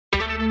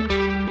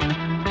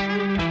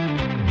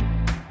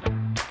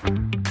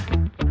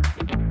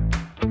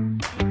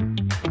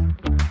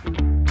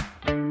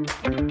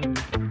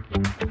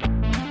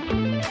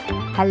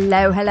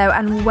Hello,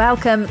 and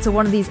welcome to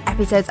one of these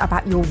episodes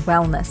about your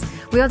wellness.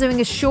 We are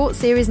doing a short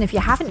series, and if you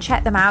haven't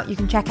checked them out, you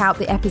can check out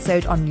the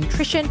episode on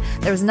nutrition.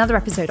 There is another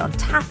episode on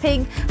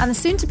tapping, and there's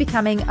soon to be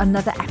coming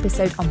another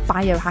episode on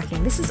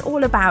biohacking. This is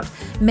all about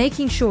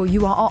making sure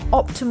you are at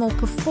optimal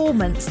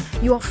performance,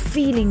 you are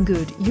feeling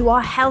good, you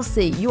are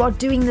healthy, you are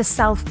doing the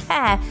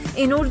self-care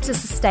in order to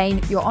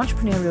sustain your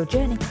entrepreneurial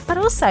journey, but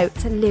also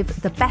to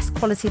live the best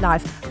quality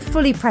life,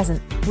 fully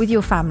present with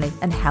your family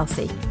and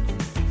healthy.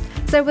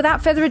 So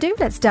without further ado,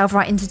 let's delve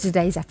right into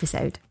today's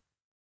episode.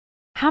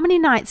 How many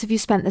nights have you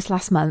spent this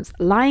last month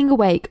lying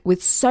awake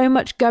with so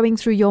much going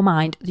through your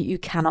mind that you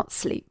cannot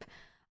sleep?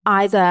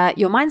 Either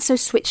your mind's so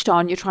switched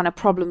on, you're trying to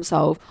problem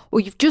solve, or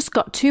you've just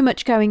got too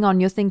much going on.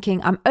 You're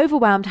thinking, I'm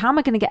overwhelmed. How am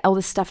I going to get all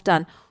this stuff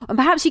done? And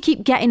perhaps you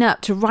keep getting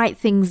up to write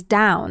things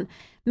down.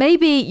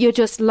 Maybe you're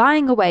just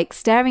lying awake,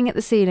 staring at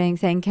the ceiling,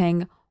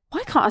 thinking,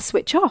 why can't I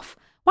switch off?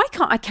 Why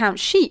can't I count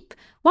sheep?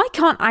 Why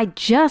can't I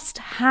just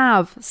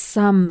have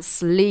some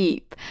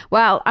sleep?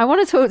 Well, I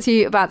want to talk to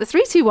you about the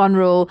 3-2-1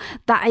 rule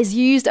that is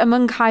used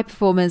among high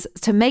performers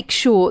to make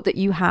sure that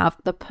you have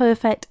the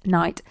perfect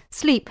night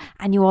sleep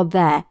and you are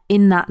there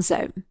in that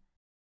zone.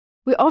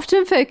 We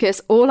often focus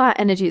all our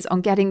energies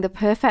on getting the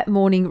perfect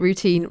morning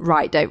routine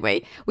right, don't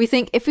we? We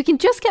think if we can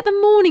just get the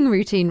morning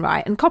routine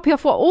right and copy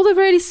off what all the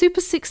really super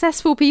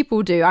successful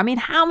people do. I mean,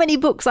 how many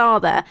books are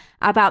there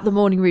about the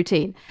morning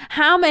routine?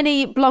 How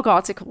many blog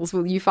articles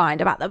will you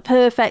find about the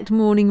perfect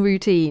morning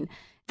routine?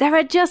 There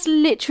are just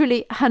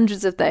literally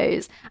hundreds of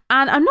those.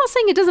 And I'm not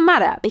saying it doesn't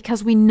matter,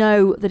 because we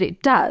know that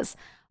it does.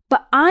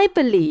 But I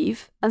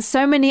believe, and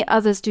so many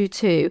others do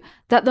too,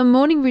 that the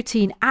morning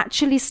routine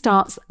actually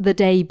starts the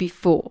day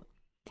before.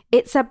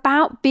 It's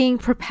about being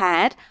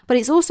prepared, but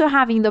it's also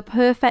having the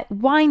perfect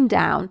wind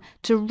down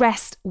to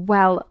rest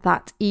well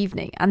that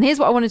evening. And here's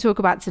what I want to talk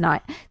about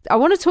tonight. I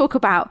want to talk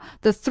about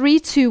the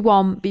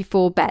 3-2-1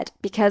 before bed,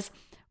 because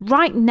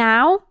right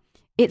now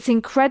it's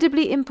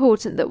incredibly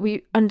important that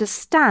we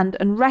understand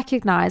and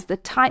recognize the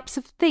types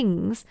of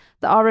things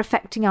that are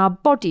affecting our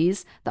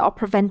bodies that are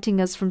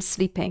preventing us from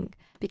sleeping,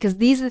 because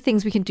these are the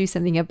things we can do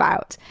something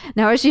about.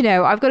 Now, as you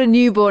know, I've got a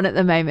newborn at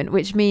the moment,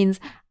 which means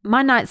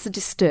my nights are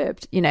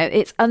disturbed. You know,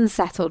 it's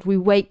unsettled. We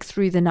wake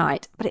through the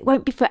night, but it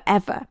won't be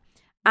forever.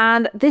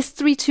 And this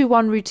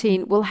 3-2-1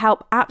 routine will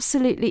help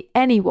absolutely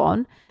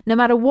anyone, no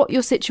matter what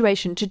your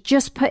situation, to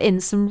just put in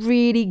some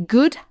really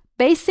good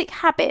basic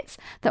habits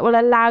that will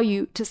allow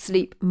you to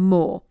sleep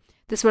more.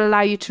 This will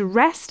allow you to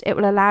rest. It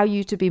will allow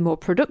you to be more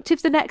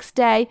productive the next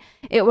day.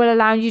 It will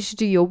allow you to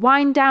do your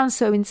wind down.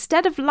 So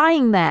instead of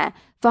lying there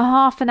for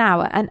half an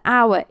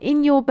hour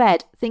in your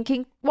bed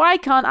thinking, why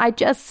can't I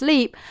just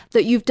sleep,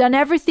 that you've done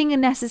everything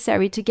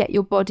necessary to get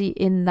your body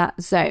in that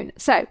zone.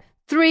 So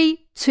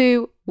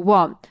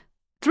 3-2-1.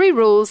 3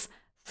 rules,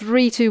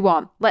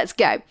 3-2-1. Let's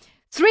go.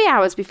 3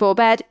 hours before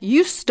bed,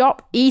 you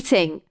stop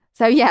eating.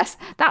 So yes,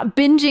 that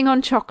binging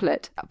on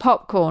chocolate,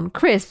 popcorn,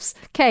 crisps,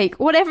 cake,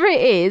 whatever it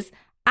is,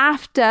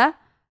 after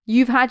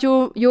you've had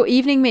your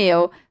evening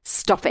meal,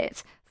 stop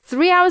it.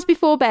 3 hours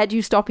before bed,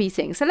 you stop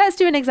eating. So let's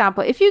do an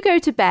example. If you go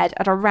to bed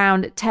at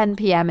around 10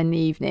 p.m. in the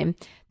evening,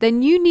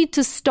 then you need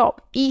to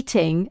stop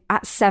eating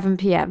at 7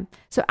 p.m.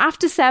 So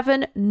after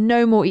 7,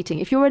 no more eating.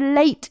 If you're a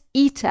late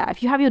eater,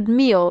 if you have your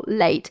meal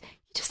late,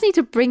 you just need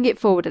to bring it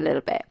forward a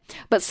little bit.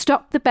 But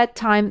stop the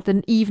bedtime,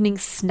 the evening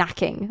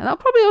snacking. And that'll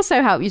probably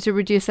also help you to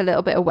reduce a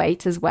little bit of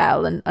weight as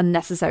well and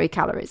unnecessary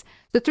calories.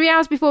 So 3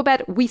 hours before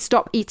bed, we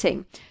stop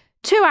eating.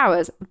 2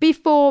 hours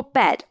before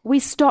bed, we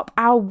stop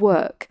our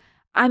work.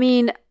 I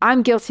mean,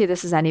 I'm guilty of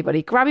this as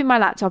anybody, grabbing my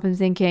laptop and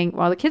thinking,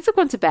 well, the kids have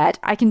gone to bed,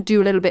 I can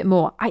do a little bit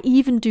more. I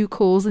even do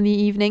calls in the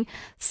evening.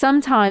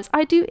 Sometimes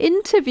I do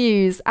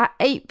interviews at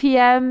 8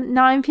 p.m.,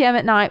 9 p.m.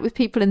 at night with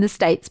people in the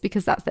States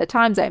because that's their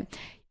time zone.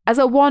 As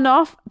a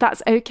one-off,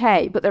 that's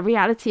okay. But the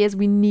reality is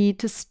we need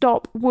to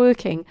stop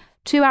working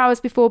 2 hours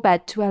before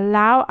bed to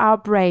allow our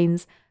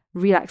brains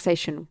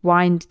relaxation,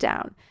 wind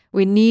down.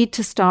 We need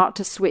to start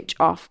to switch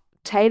off.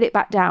 Tail it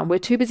back down. We're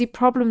too busy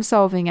problem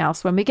solving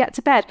else. When we get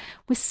to bed,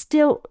 we've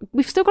still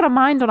got a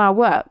mind on our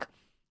work.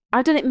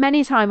 I've done it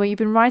many times where you've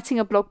been writing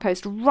a blog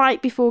post right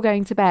before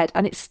going to bed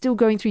and it's still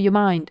going through your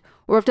mind.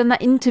 Or I've done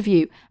that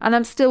interview and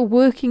I'm still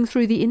working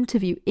through the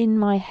interview in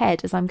my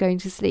head as I'm going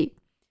to sleep.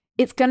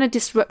 It's going to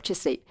disrupt your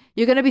sleep.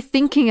 You're going to be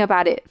thinking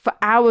about it for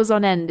hours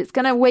on end. It's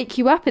going to wake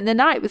you up in the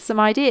night with some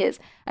ideas.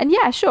 And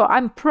yeah, sure,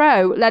 I'm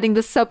pro letting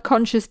the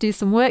subconscious do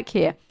some work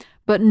here,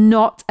 but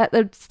not at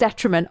the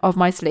detriment of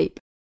my sleep.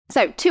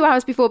 So 2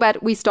 hours before bed,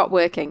 we stop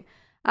working.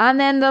 And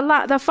then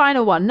the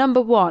final one, number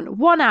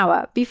 1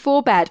 hour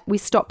before bed, we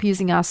stop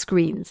using our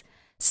screens.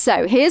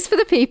 So here's for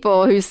the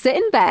people who sit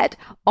in bed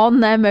on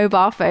their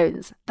mobile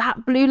phones.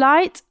 That blue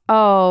light,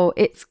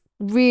 it's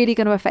really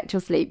going to affect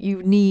your sleep.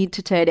 You need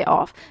to turn it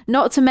off.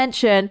 Not to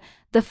mention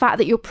the fact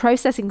that you're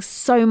processing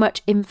so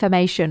much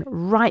information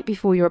right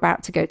before you're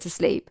about to go to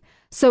sleep.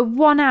 So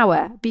 1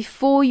 hour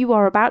before you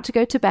are about to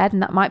go to bed,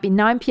 and that might be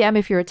 9 p.m.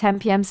 if you're a 10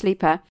 p.m.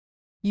 sleeper,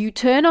 you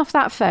turn off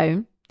that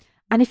phone,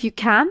 and if you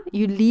can,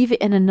 you leave it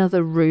in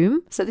another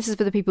room. So this is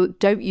for the people who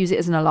don't use it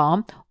as an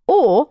alarm.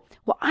 Or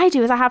what I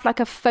do is I have like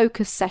a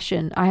focus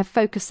session. I have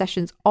focus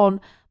sessions on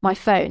my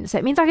phone. So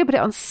it means I can put it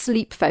on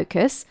sleep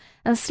focus.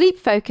 And sleep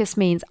focus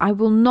means I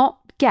will not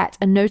get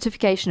a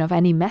notification of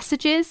any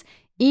messages,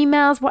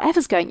 emails,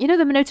 whatever's going. You know,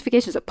 the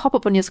notifications that pop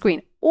up on your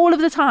screen all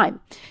of the time.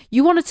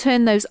 You want to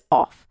turn those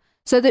off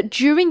so that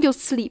during your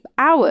sleep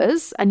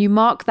hours, and you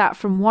mark that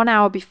from 1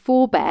 hour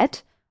before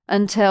bed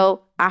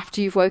until after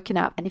you've woken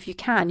up. And if you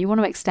can, you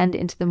want to extend it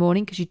into the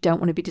morning because you don't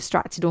want to be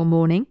distracted all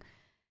morning.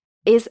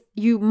 Is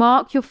you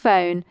mark your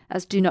phone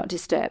as do not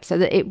disturb so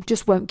that it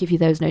just won't give you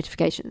those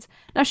notifications.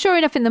 Now, sure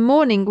enough, in the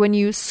morning, when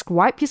you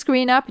swipe your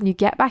screen up and you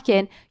get back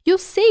in, you'll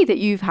see that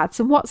you've had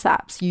some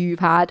WhatsApps,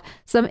 you've had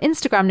some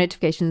Instagram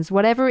notifications,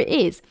 whatever it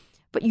is,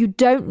 but you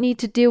don't need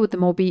to deal with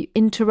them or be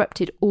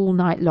interrupted all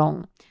night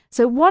long.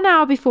 So 1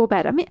 hour before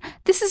bed, I mean,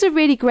 this is a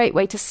really great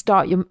way to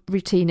start your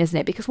routine, isn't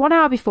it? Because 1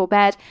 hour before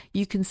bed,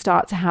 you can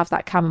start to have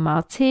that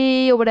chamomile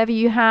tea or whatever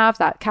you have,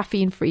 that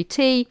caffeine-free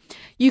tea.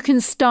 You can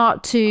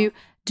start to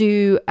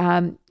do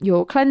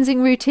your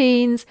cleansing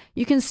routines.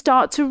 You can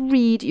start to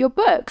read your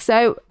book.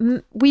 So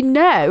we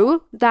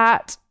know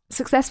that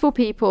successful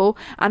people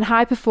and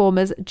high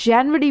performers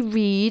generally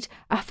read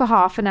for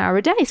half an hour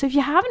a day. So if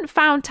you haven't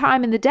found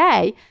time in the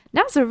day,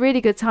 now's a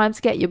really good time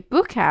to get your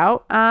book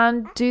out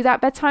and do that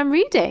bedtime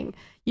reading.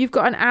 You've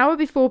got an hour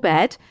before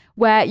bed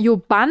where you're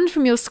banned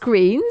from your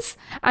screens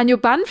and you're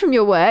banned from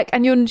your work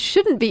and you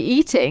shouldn't be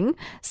eating.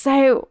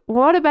 So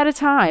what a better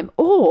time?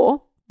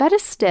 Or better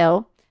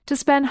still, to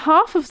spend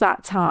half of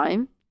that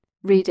time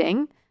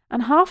reading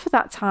and half of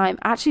that time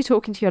actually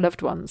talking to your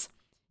loved ones.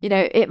 You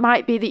know, it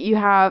might be that you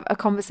have a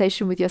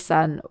conversation with your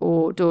son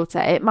or daughter.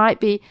 It might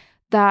be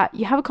that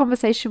you have a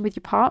conversation with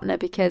your partner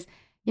because,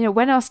 you know,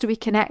 when else do we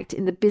connect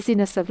in the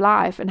busyness of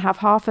life and have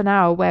half an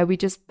hour where we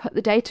just put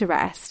the day to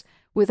rest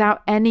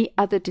without any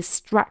other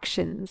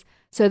distractions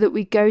so that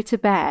we go to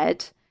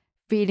bed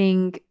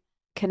feeling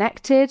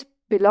connected,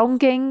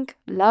 belonging,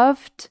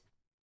 loved,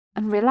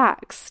 and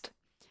relaxed.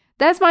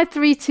 There's my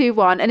 3, 2,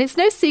 1. And it's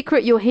no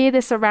secret you'll hear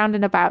this around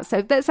and about.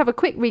 So let's have a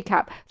quick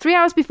recap. 3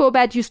 hours before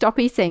bed, you stop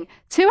eating.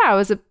 2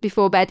 hours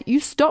before bed, you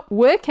stop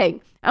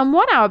working. And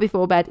 1 hour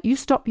before bed, you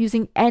stop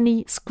using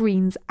any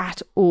screens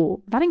at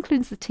all. That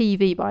includes the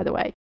TV, by the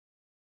way.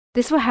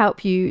 This will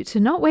help you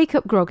to not wake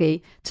up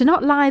groggy, to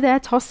not lie there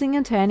tossing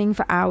and turning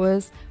for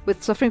hours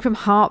with suffering from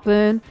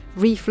heartburn,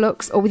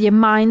 reflux, or with your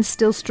mind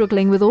still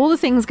struggling with all the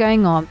things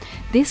going on.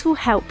 This will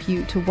help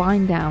you to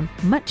wind down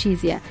much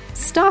easier,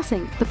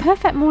 starting the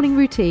perfect morning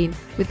routine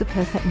with the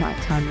perfect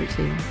nighttime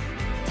routine.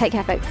 Take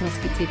care, folks, and I'll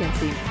speak to you again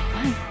soon.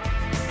 Bye.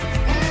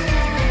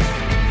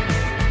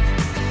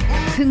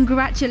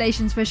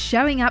 Congratulations for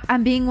showing up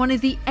and being one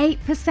of the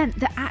 8%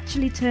 that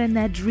actually turn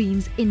their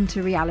dreams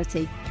into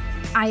reality.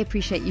 I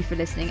appreciate you for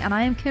listening, and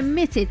I am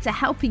committed to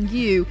helping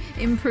you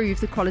improve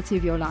the quality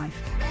of your life.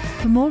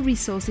 For more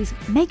resources,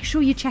 make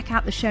sure you check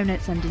out the show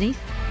notes underneath.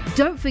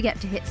 Don't forget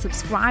to hit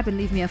subscribe and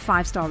leave me a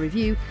 5-star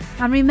review.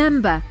 And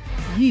remember,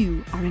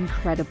 you are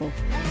incredible.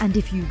 And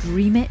if you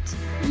dream it,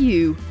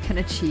 you can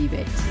achieve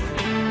it.